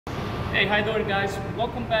Hey, how you doing, guys?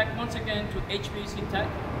 Welcome back once again to HVAC Tech.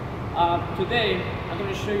 Today, I'm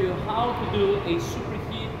going to show you how to do a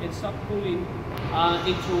superheat and subcooling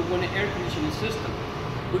into one air conditioning system.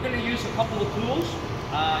 We're going to use a couple of tools.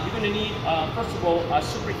 You're going to need, first of all, a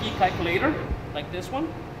superheat calculator, like this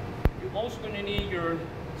one. You're also going to need your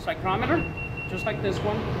psychrometer, just like this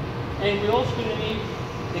one. And we're also going to need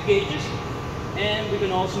the gauges. And we're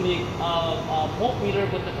going to also need a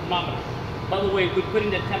voltmeter with the thermometer. By the way, we're putting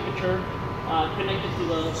the temperature connected to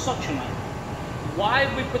the suction line.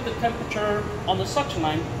 Why we put the temperature on the suction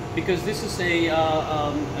line? Because this is a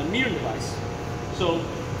metering device. So,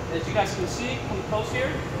 as you guys can see, come close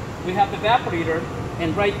here, we have the evaporator,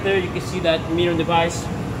 and right there you can see that metering device.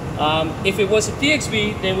 If it was a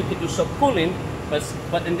TXV, then we could do subcooling,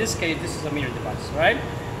 but in this case, this is a metering device, right?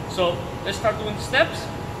 So, let's start doing the steps.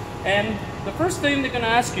 And the first thing they're going to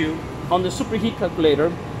ask you on the superheat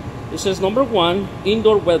calculator, it says number 1,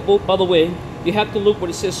 indoor wet bulb. By the way, you have to look where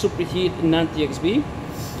it says superheat and non-TXV.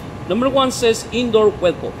 Number 1 says indoor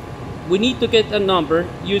wet bulb. We need to get a number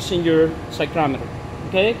using your psychrometer.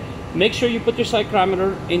 Okay? Make sure you put your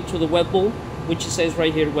psychrometer into the wet bulb, which it says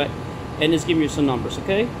right here wet, and it's giving you some numbers.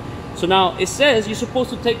 Okay? So now it says you're supposed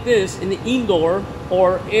to take this in the indoor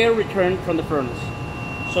or air return from the furnace.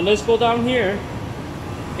 So let's go down here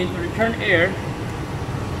into return air,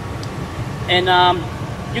 and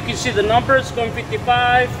you can see the numbers going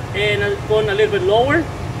 55 and going a little bit lower.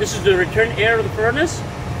 This is the return air of the furnace.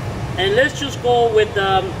 And let's just go with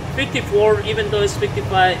 54, even though it's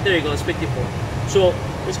 55. There you go, it's 54. So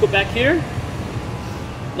let's go back here.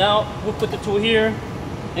 Now we'll put the tool here,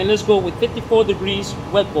 and let's go with 54 degrees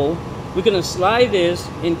wet bulb. We're gonna slide this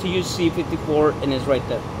until you see 54, and it's right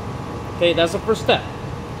there. Okay, that's the first step.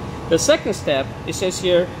 The second step, it says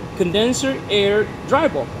here, condenser air dry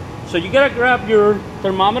bulb. So you gotta grab your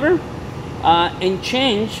thermometer and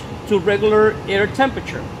change to regular air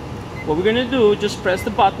temperature. What we're gonna do, just press the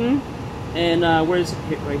button, and where is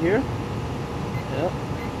it? Right here. Yeah,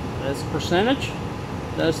 that's percentage.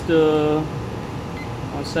 That's the,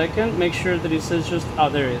 1 second, make sure that it says just, oh,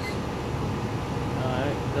 there it is.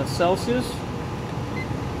 Alright, that's Celsius.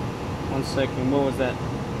 1 second, what was that?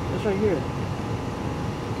 It's right here.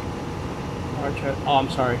 Oh, I'm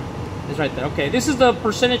sorry. It's right there. Okay, this is the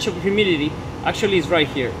percentage of humidity. Actually, it's right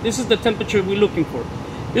here. This is the temperature we're looking for.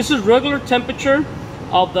 This is regular temperature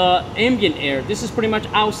of the ambient air. This is pretty much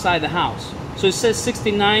outside the house. So it says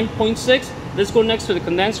 69.6. Let's go next to the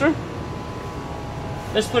condenser.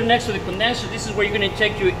 Let's put it next to the condenser. This is where you're going to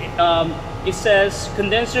check your, it says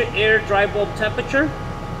condenser air dry bulb temperature,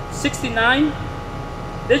 69.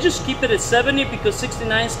 Let's just keep it at 70 because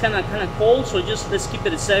 69 is kind of cold. So just let's keep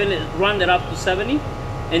it at 70, run it up to 70.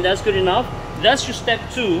 And that's good enough. That's your step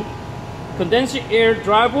 2. Condenser air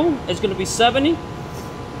dry bulb is going to be 70.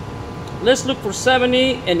 Let's look for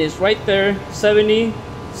 70, and it's right there, 70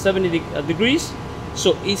 degrees.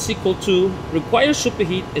 So it's equal to required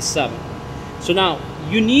superheat is 7. So now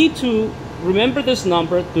you need to remember this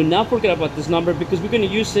number. Do not forget about this number because we're going to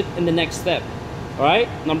use it in the next step. All right,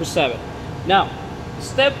 number 7. Now,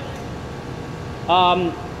 step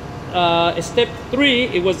 3,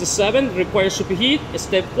 it was the 7, requires superheat.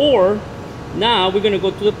 Step 4, now we're going to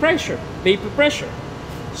go to the pressure, vapor pressure.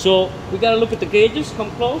 So we got to look at the gauges, come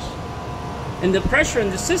close. And the pressure in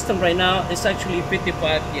the system right now is actually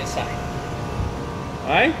 55 psi.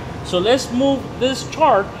 Alright, so let's move this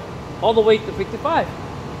chart all the way to 55.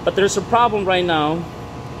 But there's a problem right now,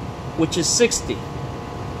 which is 60.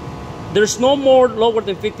 There's no more lower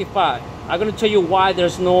than 55. I'm going to tell you why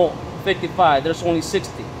there's no 55, there's only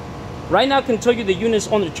 60. Right now I can tell you the units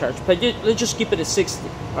on the chart, but let's just keep it at 60,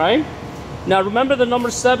 right? Now remember the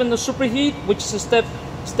number 7, the superheat, which is a step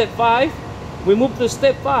 5. We move to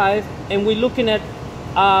step 5, and we're looking at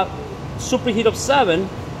superheat of 7,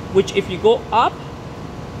 which if you go up,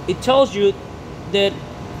 it tells you that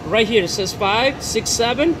right here it says 5, 6,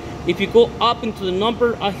 7. If you go up into the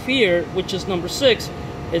number here, which is number 6,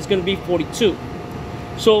 it's going to be 42.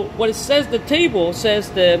 So what it says, the table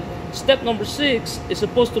says that step number 6 is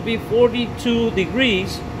supposed to be 42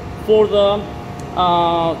 degrees for the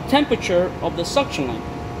temperature of the suction line.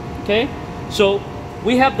 Okay, so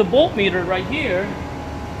we have the voltmeter right here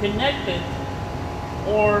connected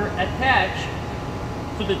or attached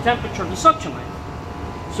to the temperature of the suction line.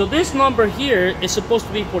 So this number here is supposed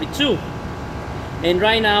to be 42, and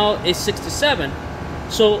right now it's 67.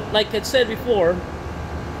 So like I said before,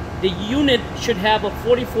 the unit should have a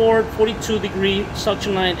 44, 42 degree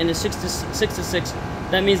suction line and a 66.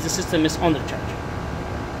 That means the system is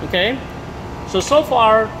undercharged. Okay? So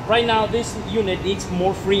far, right now, this unit needs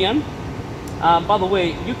more Freon. By the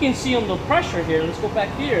way, you can see on the pressure here, let's go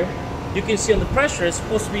back here. you can see on the pressure it's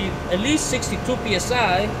supposed to be at least 62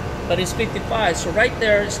 psi, but it's 55. So right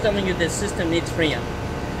there it's telling you the system needs freon.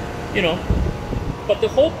 You know, but the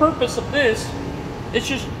whole purpose of this is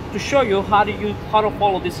just to show you how to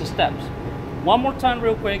follow these steps. One more time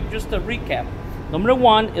real quick, just to recap. Number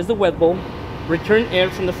 1 is the wet bulb, return air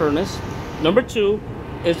from the furnace. Number 2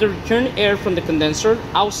 is the return air from the condenser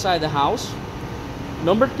outside the house.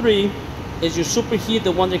 Number 3 is your superheat,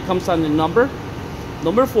 the one that comes on the number.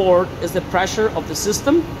 Number 4 is the pressure of the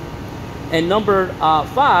system. And number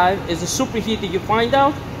 5 is the superheat that you find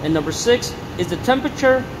out. And number 6 is the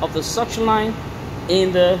temperature of the suction line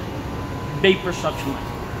in the vapor suction line.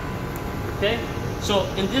 Okay, so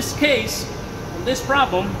in this case, on this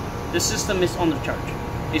problem, the system is undercharged.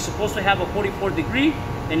 It's supposed to have a 44 degree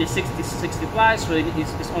and it's 65, so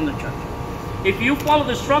it's undercharged. If you follow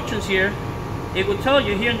the instructions here, it will tell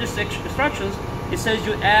you here in this instructions, it says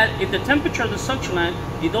you add, if the temperature of the suction line,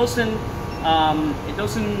 it's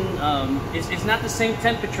not the same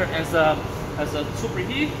temperature as a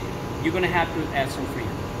superheat, you're gonna have to add some freon.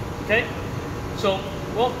 Okay, so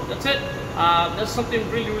well, that's it. That's something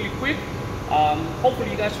really quick. Hopefully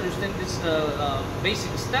you guys understand these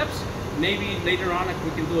basic steps. Maybe later on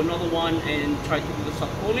we can do another one and try to do the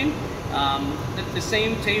subcooling. The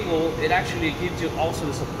same table, it actually gives you also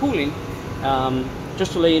the subcooling.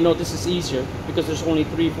 Just to let you know, this is easier because there's only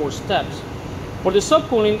 3-4 steps. For the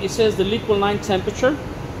subcooling, it says the liquid line temperature.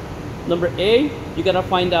 Number A, you gotta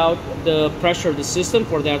find out the pressure of the system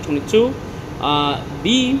for the R22.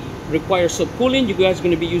 B, requires subcooling. You guys are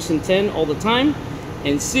gonna be using 10 all the time.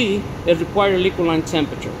 And C, it requires liquid line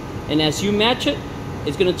temperature. And as you match it,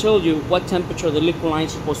 it's gonna tell you what temperature the liquid line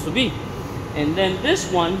is supposed to be. And then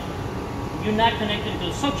this one, you're not connected to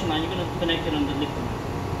the suction line, you're gonna connect it on the liquid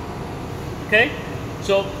line. Okay?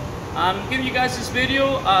 So I'm giving you guys this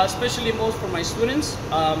video, especially most for my students,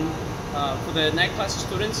 for the night class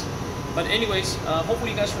students. But anyways, hopefully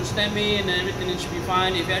you guys understand me and everything should be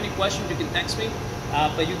fine. If you have any questions, you can text me.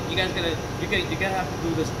 But you guys gotta have to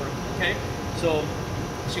do this work. Okay? So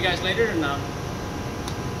see you guys later, and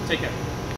take care.